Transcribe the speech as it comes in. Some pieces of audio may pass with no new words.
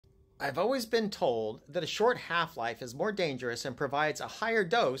I've always been told that a short half-life is more dangerous and provides a higher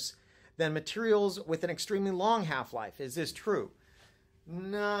dose than materials with an extremely long half-life. Is this true?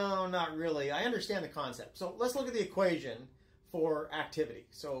 No, not really. I understand the concept. So let's look at the equation for activity.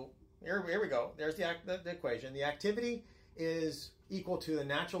 So here we go. There's the equation. The activity is equal to the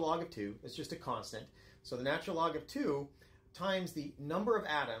natural log of 2. It's just a constant. So the natural log of 2 times the number of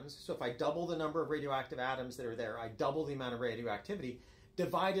atoms. So if I double the number of radioactive atoms that are there, I double the amount of radioactivity,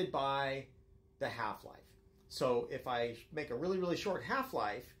 divided by the half-life. So if I make a really, really short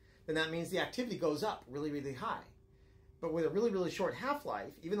half-life, then that means the activity goes up really, really high. But with a really, really short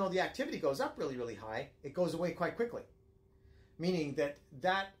half-life, even though the activity goes up really, really high, it goes away quite quickly. Meaning that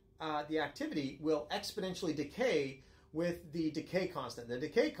the activity will exponentially decay with the decay constant. The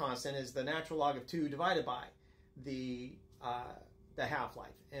decay constant is the natural log of 2 divided by the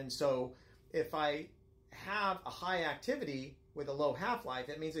half-life. And so if I have a high activity with a low half-life,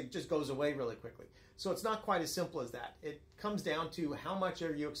 it means it just goes away really quickly. So it's not quite as simple as that. It comes down to how much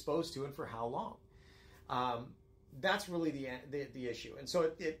are you exposed to and for how long. That's really the issue. And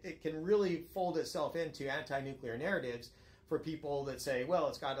so it can really fold itself into anti-nuclear narratives for people that say, well,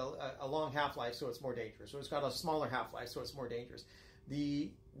 it's got a long half-life, so it's more dangerous, or it's got a smaller half-life, so it's more dangerous.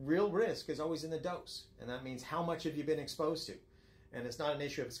 The real risk is always in the dose, and that means how much have you been exposed to. And it's not an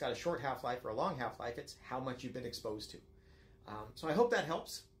issue if it's got a short half-life or a long half-life, it's how much you've been exposed to. So I hope that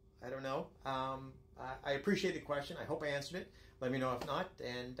helps. I don't know. I appreciate the question. I hope I answered it. Let me know if not.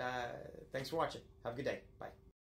 And thanks for watching. Have a good day. Bye.